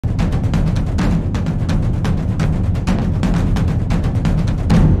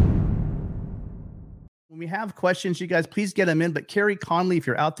we have questions, you guys, please get them in. But Kerry Conley, if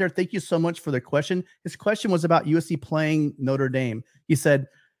you're out there, thank you so much for the question. His question was about USC playing Notre Dame. He said,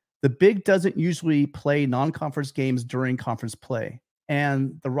 the Big doesn't usually play non-conference games during conference play.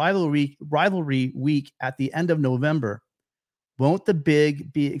 And the rivalry week at the end of November, won't the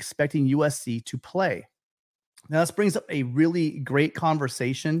Big be expecting USC to play? Now, this brings up a really great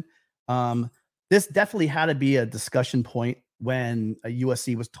conversation. This definitely had to be a discussion point when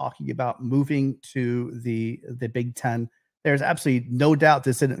USC was talking about moving to the Big Ten. There's absolutely no doubt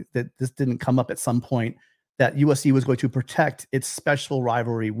that this didn't come up at some point, that USC was going to protect its special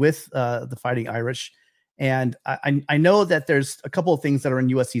rivalry with the Fighting Irish. And I know that there's a couple of things that are in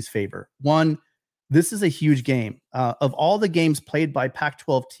USC's favor. One, this is a huge game. Of all the games played by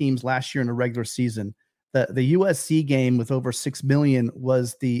Pac-12 teams last year in the regular season, the USC game with over 6 million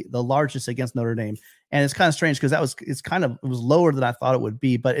was the largest against Notre Dame. And it's kind of strange because it was lower than I thought it would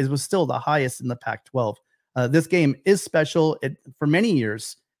be, but it was still the highest in the Pac-12. This game is special. For many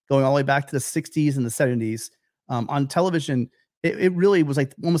years, going all the way back to the 60s and the 70s, on television, it really was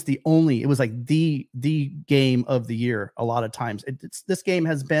like almost the game of the year a lot of times. This game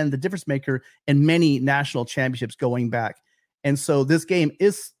has been the difference maker in many national championships going back. And so this game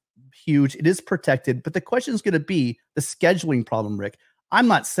is huge. It is protected, but the question is going to be the scheduling problem, Rick. I'm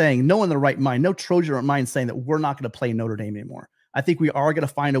not saying, no one in the right mind, no Trojan or mind saying that we're not going to play Notre Dame anymore. I think we are going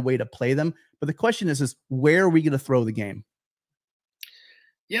to find a way to play them. But the question is where are we going to throw the game?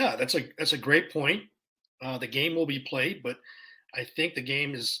 Yeah, that's a great point. The game will be played, but I think the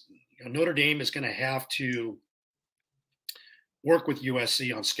game is, Notre Dame is going to have to work with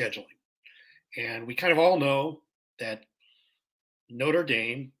USC on scheduling. And we kind of all know that Notre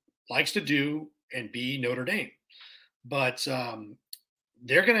Dame likes to do and be Notre Dame. But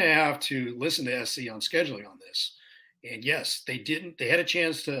they're going to have to listen to SC on scheduling on this. And yes, they had a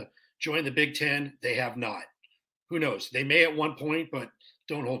chance to join the Big Ten. They have not. Who knows? They may at one point, but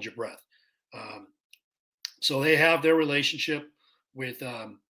don't hold your breath. So they have their relationship with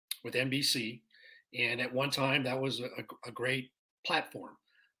NBC. And at one time, that was a great platform.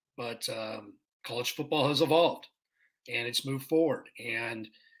 But college football has evolved and it's moved forward. And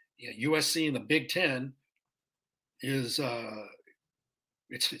USC in the Big Ten is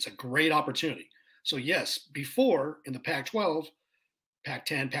it's a great opportunity. So yes, before in the Pac-12,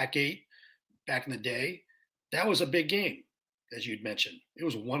 Pac-10, Pac-8, back in the day, that was a big game, as you'd mentioned. It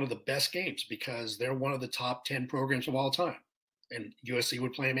was one of the best games because they're one of the top 10 programs of all time, and USC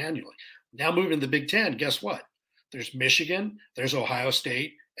would play them annually. Now moving to the Big Ten, guess what? There's Michigan, there's Ohio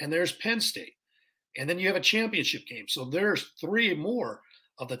State, and there's Penn State. And then you have a championship game. So there's 3 more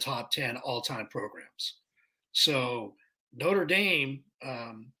of the top 10 all-time programs. So Notre Dame,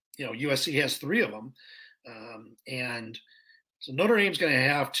 USC has 3 of them. And so Notre Dame's going to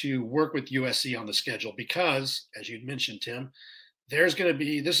have to work with USC on the schedule because, as you'd mentioned, Tim, this is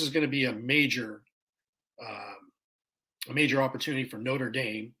going to be a major opportunity for Notre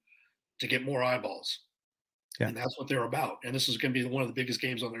Dame to get more eyeballs. Yeah. And that's what they're about. And this is going to be one of the biggest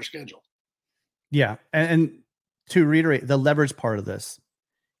games on their schedule. Yeah. And to reiterate the leverage part of this,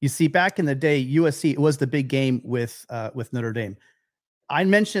 you see, back in the day, USC was the big game with Notre Dame. I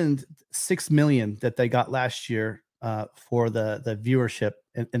mentioned 6 million that they got last year for the viewership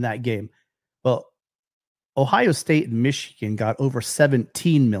in that game. Well, Ohio State and Michigan got over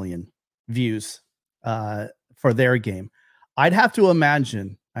 17 million views for their game. I'd have to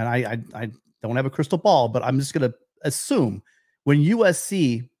imagine, and I don't have a crystal ball, but I'm just going to assume when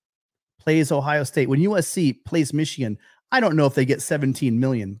USC plays Ohio State, when USC plays Michigan, I don't know if they get 17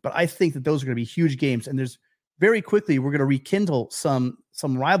 million, but I think that those are going to be huge games. And there's very quickly, we're going to rekindle some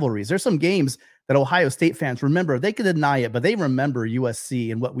rivalries. There's some games that Ohio State fans remember. They could deny it, but they remember USC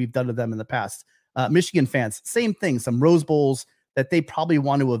and what we've done to them in the past. Michigan fans, same thing, some Rose Bowls that they probably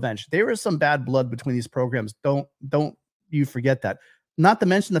want to avenge. There is some bad blood between these programs. Don't you forget that. Not to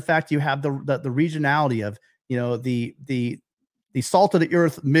mention the fact you have the regionality of, the salt of the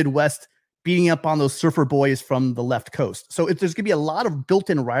earth Midwest beating up on those surfer boys from the left coast. So there's going to be a lot of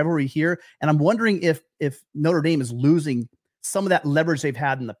built-in rivalry here. And I'm wondering if Notre Dame is losing some of that leverage they've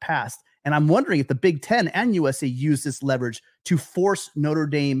had in the past. And I'm wondering if the Big Ten and USC use this leverage to force Notre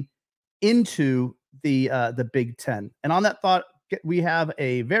Dame into the Big Ten. And on that thought, we have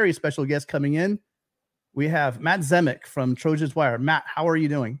a very special guest coming in. We have Matt Zemek from Trojans Wire. Matt, how are you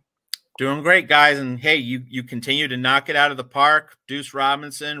doing? Doing great, guys. And hey, you continue to knock it out of the park. Deuce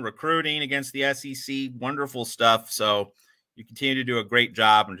Robinson, recruiting against the SEC, wonderful stuff. So you continue to do a great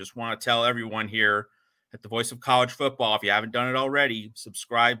job. And just want to tell everyone here at the Voice of College Football, if you haven't done it already,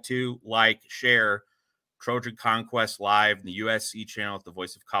 subscribe to, like, share Trojan Conquest Live, the USC channel at the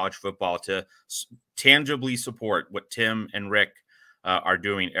Voice of College Football, to tangibly support what Tim and Rick are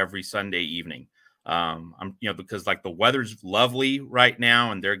doing every Sunday evening. Because like the weather's lovely right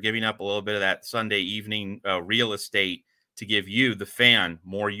now, and they're giving up a little bit of that Sunday evening real estate to give you, the fan,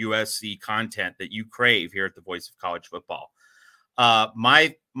 more USC content that you crave here at the Voice of College Football.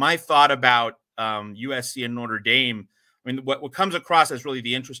 My thought about USC and Notre Dame, I mean, what comes across as really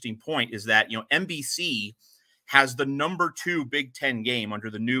the interesting point is that, NBC has the #2 Big Ten game under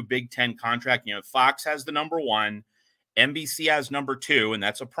the new Big Ten contract. Fox has the #1. NBC has #2, and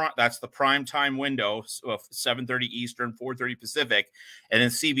that's the prime time window of 7:30 Eastern, 4:30 Pacific, and then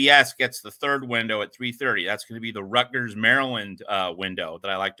CBS gets the third window at 3:30. That's going to be the Rutgers, Maryland window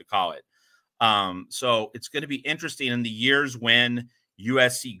that I like to call it. So it's going to be interesting in the years when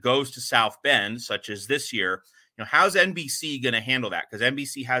USC goes to South Bend, such as this year. How's NBC going to handle that? Because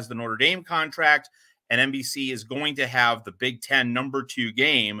NBC has the Notre Dame contract, and NBC is going to have the Big Ten #2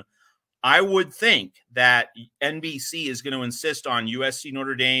 game. I would think that NBC is going to insist on USC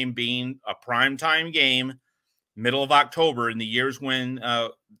Notre Dame being a primetime game, middle of October, in the years when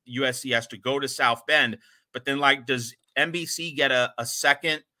USC has to go to South Bend. But then, does NBC get a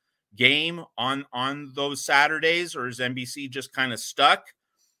second game on those Saturdays, or is NBC just kind of stuck?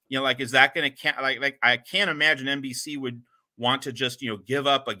 Is that going to I can't imagine NBC would want to just give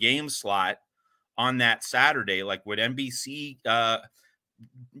up a game slot on that Saturday. Would NBC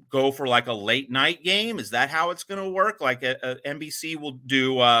go for a late night game? Is that how it's going to work? NBC will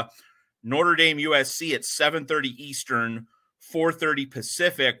do Notre Dame USC at 7:30 Eastern, 4:30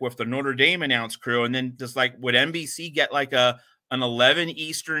 Pacific with the Notre Dame announced crew, and then just would NBC get an 11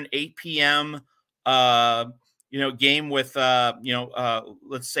 Eastern, 8 p.m. Game with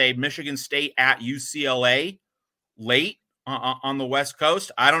let's say Michigan State at UCLA late on the West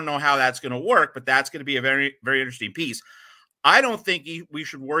Coast? I don't know how that's going to work, but that's going to be a very, very interesting piece. I don't think we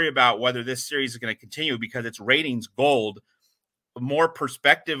should worry about whether this series is going to continue because it's ratings gold. More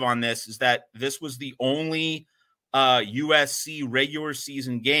perspective on this is that this was the only USC regular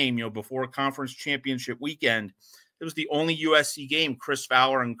season game, before conference championship weekend. It was the only USC game Chris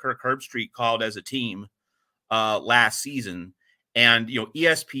Fowler and Kirk Herbstreit called as a team last season. And,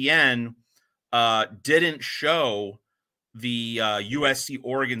 ESPN didn't show the USC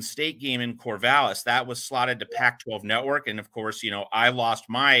Oregon State game in Corvallis. That was slotted to Pac-12 Network. And of course, I lost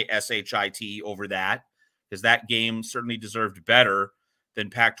my SHIT over that because that game certainly deserved better than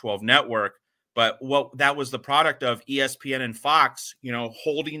Pac-12 Network. But that was the product of ESPN and Fox,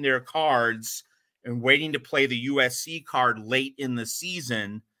 holding their cards and waiting to play the USC card late in the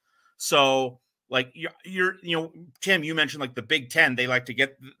season. So Tim, you mentioned the Big Ten, they like to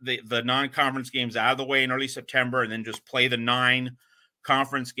get the non-conference games out of the way in early September and then just play the 9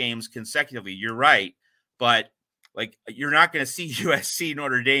 conference games consecutively. You're right. But you're not going to see USC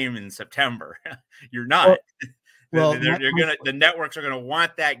Notre Dame in September. You're not. Well, the networks are going to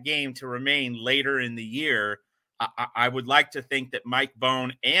want that game to remain later in the year. I would like to think that Mike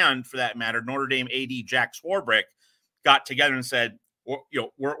Bone and, for that matter, Notre Dame AD Jack Swarbrick got together and said,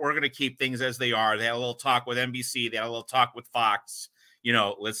 we're going to keep things as they are. They had a little talk with NBC. They had a little talk with Fox.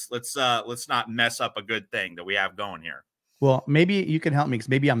 Let's not mess up a good thing that we have going here. Well, maybe you can help me because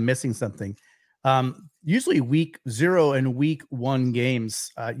maybe I'm missing something. Usually week 0 and week 1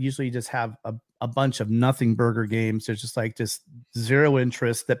 games, usually you just have a bunch of nothing burger games. There's just zero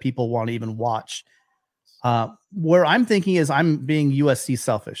interest that people want to even watch. Where I'm thinking is I'm being USC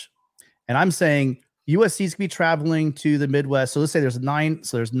selfish, and I'm saying USC is going to be traveling to the Midwest. So let's say there's 9.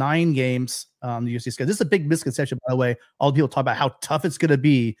 So there's 9 games on the USC schedule. This is a big misconception, by the way. All the people talk about how tough it's going to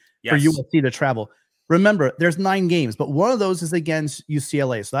be for USC to travel. Remember, there's 9 games, but one of those is against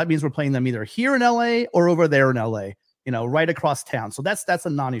UCLA. So that means we're playing them either here in LA or over there in LA, right across town. So that's a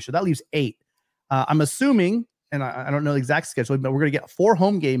non-issue. That leaves 8. I'm assuming, and I don't know the exact schedule, but we're going to get 4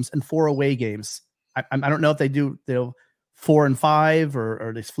 home games and 4 away games. I don't know if they do 4 and 5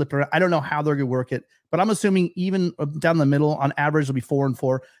 or they flip around. I don't know how they're going to work it, but I'm assuming even down the middle on average will be 4 and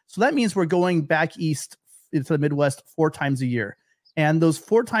 4. So that means we're going back east into the Midwest 4 times a year. And those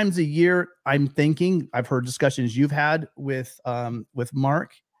 4 times a year, I'm thinking, I've heard discussions you've had with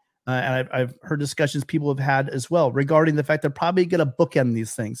Mark, and I've heard discussions people have had as well regarding the fact they're probably going to bookend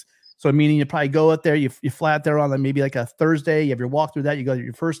these things. So meaning you probably go out there, you fly out there on maybe a Thursday, you have your walk through that, you go to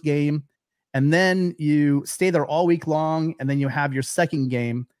your first game, and then you stay there all week long, and then you have your second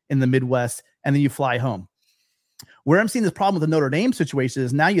game in the Midwest, and then you fly home. Where I'm seeing this problem with the Notre Dame situation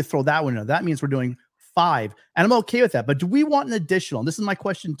is now you throw that one in. That means we're doing 5, and I'm okay with that. But do we want an additional? And this is my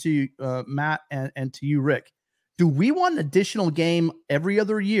question to Matt and to you, Rick. Do we want an additional game every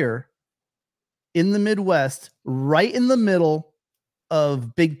other year in the Midwest, right in the middle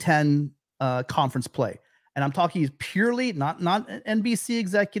of Big Ten conference play. And I'm talking purely not NBC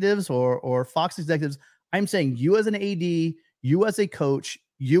executives or Fox executives. I'm saying you as an AD, you as a coach,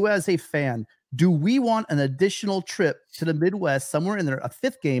 you as a fan. Do we want an additional trip to the Midwest, somewhere in there, a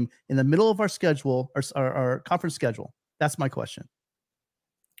fifth game in the middle of our schedule, our conference schedule? That's my question.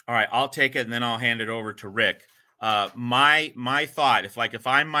 All right, I'll take it, and then I'll hand it over to Rick. My thought, if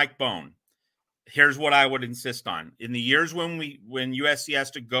I'm Mike Bone, here's what I would insist on. In the years when USC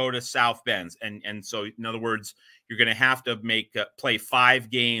has to go to South Bend, and so in other words, you're going to have to play 5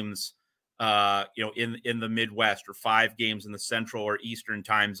 games, in the Midwest, or 5 games in the Central or Eastern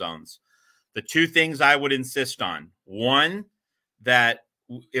time zones. The 2 things I would insist on: one, that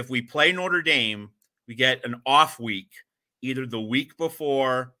if we play Notre Dame, we get an off week, either the week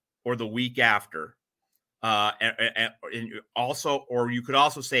before or the week after. And also, or you could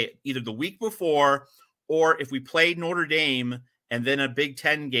also say either the week before, or if we played Notre Dame and then a Big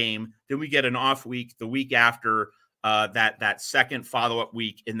Ten game, then we get an off week the week after that second follow-up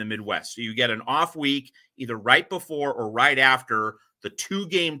week in the Midwest. So you get an off week either right before or right after the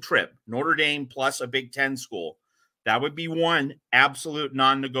 2-game trip, Notre Dame plus a Big Ten school. That would be one absolute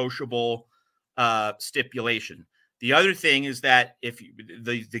non-negotiable stipulation. The other thing is that if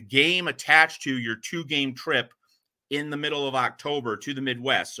the game attached to your 2-game trip in the middle of October to the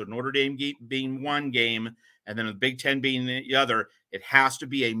Midwest, so Notre Dame being one game and then the Big Ten being the other, it has to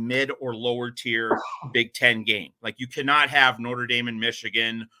be a mid or lower tier Big Ten game. Like, you cannot have Notre Dame and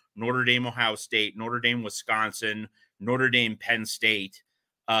Michigan, Notre Dame, Ohio State, Notre Dame, Wisconsin, Notre Dame, Penn State.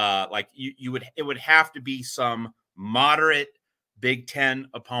 It would have to be some moderate Big Ten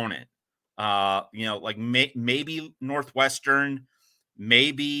opponent. Maybe Northwestern,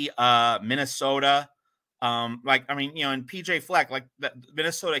 maybe Minnesota. And PJ Fleck,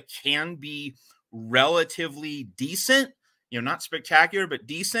 Minnesota can be relatively decent, not spectacular, but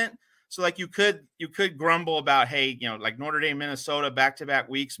decent. So you could grumble about, hey, Notre Dame, Minnesota, back-to-back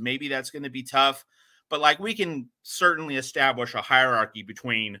weeks, maybe that's going to be tough. But we can certainly establish a hierarchy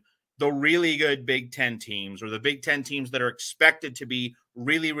between the really good Big Ten teams, or the Big Ten teams that are expected to be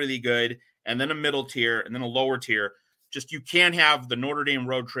really, really good, and then a middle tier, and then a lower tier. Just, you can't have the Notre Dame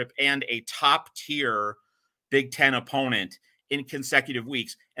road trip and a top tier Big Ten opponent in consecutive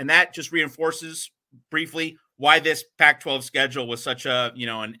weeks. And that just reinforces briefly why this Pac-12 schedule was such a,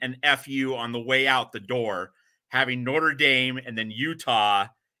 an FU on the way out the door, having Notre Dame and then Utah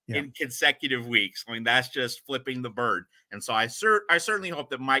in consecutive weeks. That's just flipping the bird. And so I certainly hope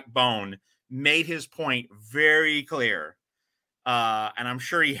that Mike Bone made his point very clear. And I'm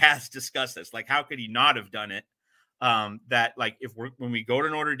sure he has discussed this. How could he not have done it? That when we go to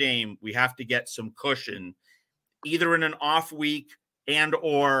Notre Dame, we have to get some cushion, either in an off week and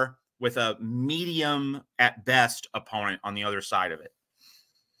or with a medium at best opponent on the other side of it.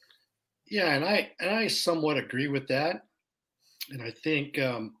 Yeah, and I somewhat agree with that. And I think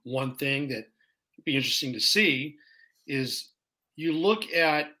one thing that would be interesting to see is you look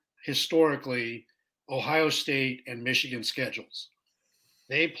at historically Ohio State and Michigan schedules.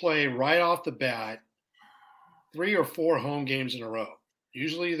 They play right off the bat 3 or 4 home games in a row.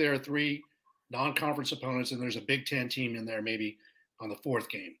 Usually there are 3 non-conference opponents, and there's a Big Ten team in there maybe on the 4th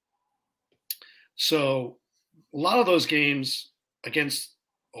game. So a lot of those games against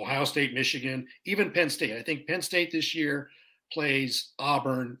Ohio State, Michigan, even Penn State. I think Penn State this year plays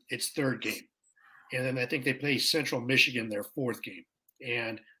Auburn, its 3rd game. And then I think they play Central Michigan, their 4th game.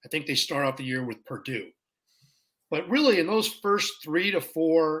 And I think they start off the year with Purdue. But really, in those first 3 to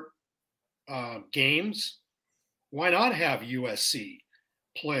 4 games, why not have USC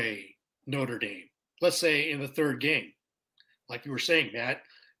play Notre Dame? Let's say in the 3rd game. Like you were saying, Matt,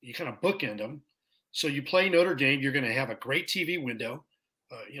 you kind of bookend them. So you play Notre Dame, you're going to have a great TV window.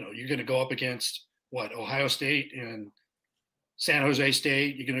 You're going to go up against Ohio State and San Jose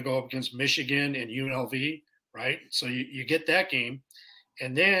State. You're going to go up against Michigan and UNLV, right? So you get that game.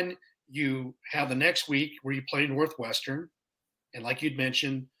 And then you have the next week where you play Northwestern. And like you'd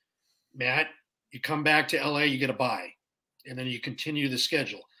mentioned, Matt, you come back to LA, you get a bye. And then you continue the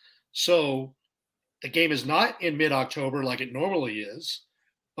schedule. So the game is not in mid-October like it normally is.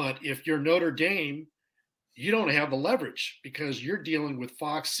 But if you're Notre Dame, you don't have the leverage because you're dealing with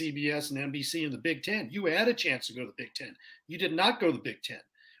Fox, CBS, and NBC in the Big Ten. You had a chance to go to the Big Ten. You did not go to the Big Ten.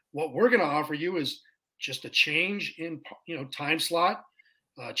 What we're going to offer you is just a change in time slot,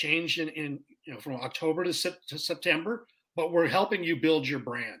 change in from October to September, but we're helping you build your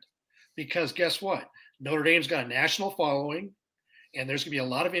brand. Because guess what? Notre Dame's got a national following, and there's going to be a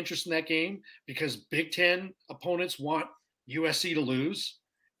lot of interest in that game because Big Ten opponents want USC to lose,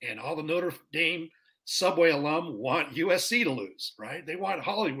 and all the Notre Dame Subway alum want USC to lose, right? They want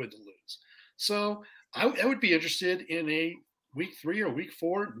Hollywood to lose. So I would be interested in a week 3 or week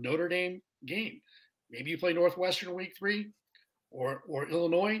 4 Notre Dame game. Maybe you play Northwestern week 3 or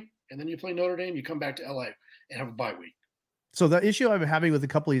Illinois, and then you play Notre Dame. You come back to LA and have a bye week. So the issue I'm having with a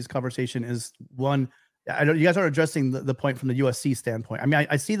couple of these conversation is one, I know you guys are addressing the point from the USC standpoint. I mean,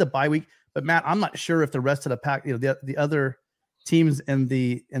 I see the bye week, but Matt, I'm not sure if the rest of the pack, the other teams in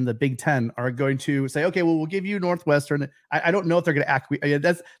the Big Ten are going to say, okay, well, we'll give you Northwestern. I don't know if they're going to act.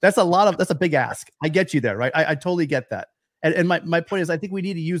 That's a big ask. I get you there, right? I totally get that. And my point is, I think we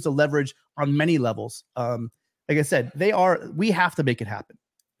need to use the leverage on many levels. Like I said, we have to make it happen.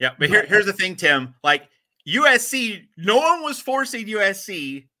 Yeah, but here's the thing, Tim. Like USC, no one was forcing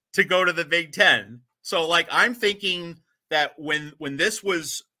USC to go to the Big Ten. So like I'm thinking that when this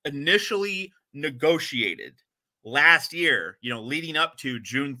was initially negotiated last year, leading up to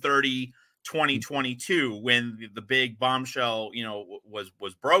June 30, 2022, when the big bombshell,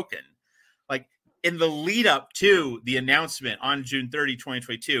 was broken, like in the lead up to the announcement on June 30,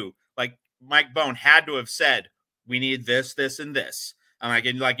 2022, like Mike Bohn had to have said, we need this, this, and this.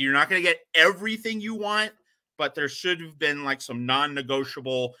 And like you're not going to get everything you want, but there should have been like some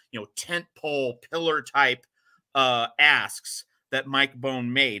non-negotiable, tent pole pillar type asks that Mike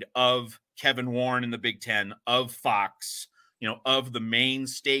Bohn made of Kevin Warren in the Big Ten, of Fox, of the main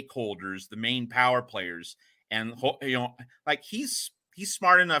stakeholders, the main power players. And, like he's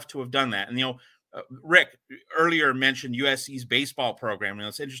smart enough to have done that. And, Rick earlier mentioned USC's baseball program.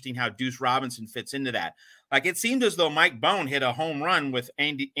 It's interesting how Deuce Robinson fits into that. Like it seemed as though Mike Bohn hit a home run with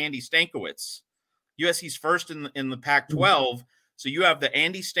Andy Stankiewicz. USC's first in the Pac-12. So you have the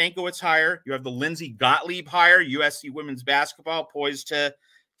Andy Stankiewicz hire. You have the Lindsey Gottlieb hire. USC women's basketball poised to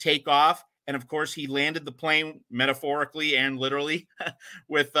take off. And, of course, he landed the plane metaphorically and literally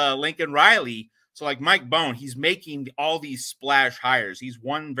with Lincoln Riley. So, like Mike Bohn, he's making all these splash hires. He's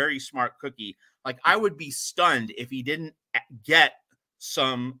one very smart cookie. Like I would be stunned if he didn't get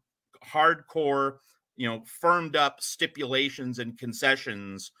some hardcore, firmed up stipulations and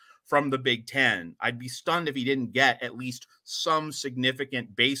concessions from the Big Ten. I'd be stunned if he didn't get at least some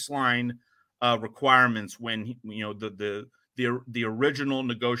significant baseline requirements when the original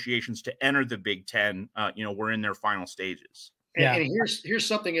negotiations to enter the Big Ten were in their final stages. And here's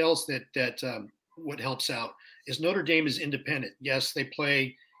something else that what helps out is Notre Dame is independent. Yes, they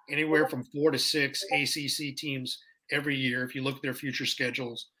play anywhere from 4 to 6 ACC teams every year. If you look at their future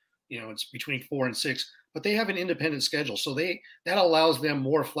schedules, it's between 4 and 6. But they have an independent schedule, so that allows them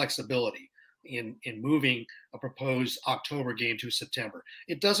more flexibility in moving a proposed October game to September.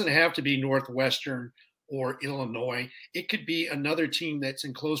 It doesn't have to be Northwestern or Illinois. It could be another team that's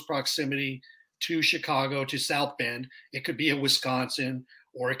in close proximity to Chicago, to South Bend. It could be a Wisconsin,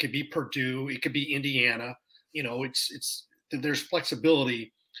 or it could be Purdue. It could be Indiana. There's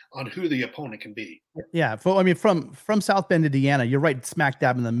flexibility on who the opponent can be. Yeah, from South Bend, Indiana, you're right smack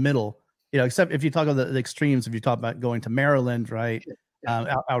dab in the middle. Except if you talk about the extremes, if you talk about going to Maryland, right,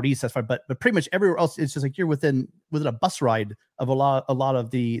 out east, that's fine. But pretty much everywhere else, it's just like you're within a bus ride of a lot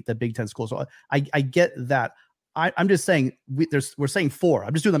of the Big Ten schools. So I get that. I'm just saying we're saying 4.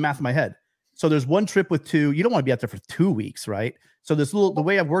 I'm just doing the math in my head. So there's one trip with 2. You don't want to be out there for 2 weeks, right? So the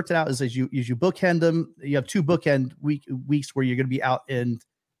way I've worked it out is you bookend them. You have 2 bookend weeks where you're going to be out in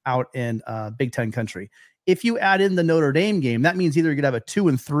Big Ten country. If you add in the Notre Dame game, that means either you're going to have a 2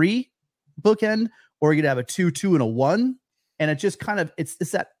 and 3 bookend, or you're gonna have a 2, 2, and a 1, and it just kind of it's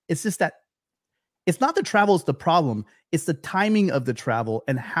just that it's not the travel is the problem, it's the timing of the travel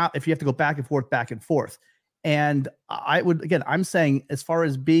and how if you have to go back and forth. And I'm saying as far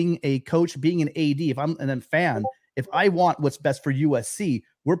as being a coach, being an AD, if I'm a fan, if I want what's best for USC,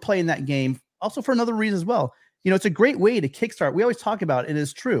 we're playing that game also for another reason as well. It's a great way to kickstart. We always talk about it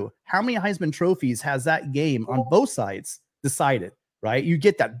is true. How many Heisman trophies has that game on both sides decided? Right? You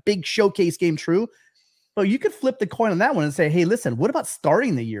get that big showcase game, true, but you could flip the coin on that one and say, hey, listen, what about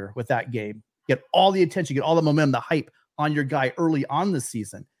starting the year with that game? Get all the attention, get all the momentum, the hype on your guy early on the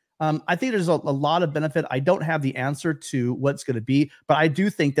season. I think there's a lot of benefit. I don't have the answer to what's going to be, but I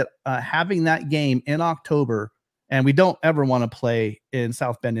do think that having that game in October, and we don't ever want to play in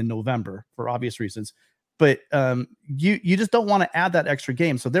South Bend in November for obvious reasons, but you just don't want to add that extra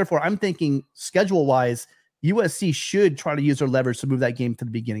game. So therefore, I'm thinking schedule-wise, USC should try to use their leverage to move that game to the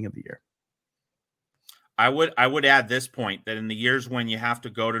beginning of the year. I would add this point that in the years when you have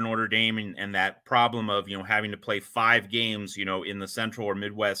to go to Notre Dame and that problem of having to play 5 games in the Central or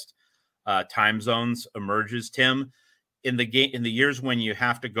Midwest time zones emerges, Tim. In the years when you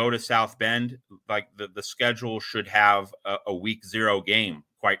have to go to South Bend, like the schedule should have a week 0 game,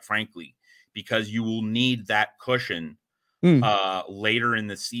 quite frankly, because you will need that cushion later in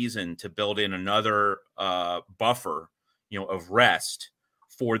the season to build in another buffer, of rest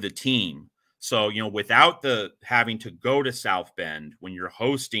for the team. So, without the having to go to South Bend when you're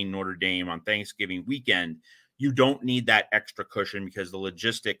hosting Notre Dame on Thanksgiving weekend, you don't need that extra cushion because the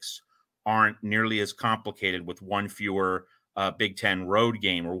logistics aren't nearly as complicated with one fewer Big Ten road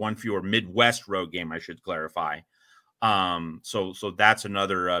game, or one fewer Midwest road game, I should clarify. So that's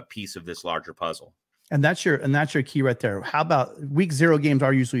another piece of this larger puzzle. And that's your key right there. How about week 0 games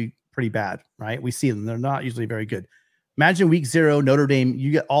are usually pretty bad, right? We see them. They're not usually very good. Imagine week 0, Notre Dame,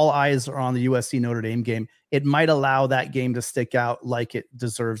 you get all eyes are on the USC Notre Dame game. It might allow that game to stick out like it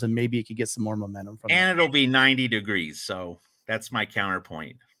deserves, and maybe it could get some more momentum from And it'll be 90 degrees. So that's my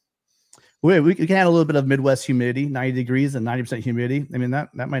counterpoint. We can have a little bit of Midwest humidity, 90 degrees and 90% humidity. I mean,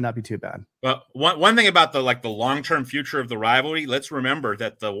 that might not be too bad. But one thing about the long-term future of the rivalry, let's remember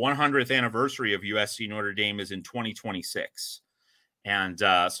that the 100th anniversary of USC Notre Dame is in 2026. And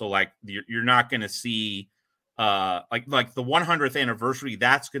so you're not going to see like the 100th anniversary.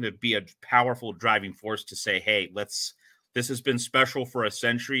 That's going to be a powerful driving force to say, hey, this has been special for a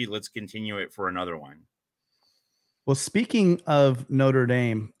century. Let's continue it for another one. Well, speaking of Notre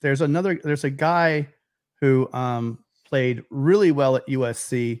Dame, there's a guy who played really well at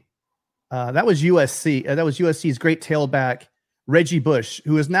USC. That was USC. That was USC's great tailback, Reggie Bush,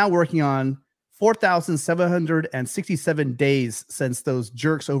 who is now working on 4,767 days since those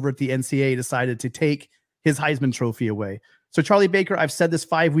jerks over at the NCAA decided to take his Heisman Trophy away. So, Charlie Baker, I've said this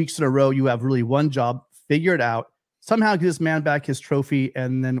 5 weeks in a row. You have really one job: figure it out. Somehow get this man back his trophy,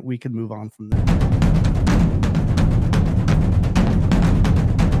 and then we can move on from there.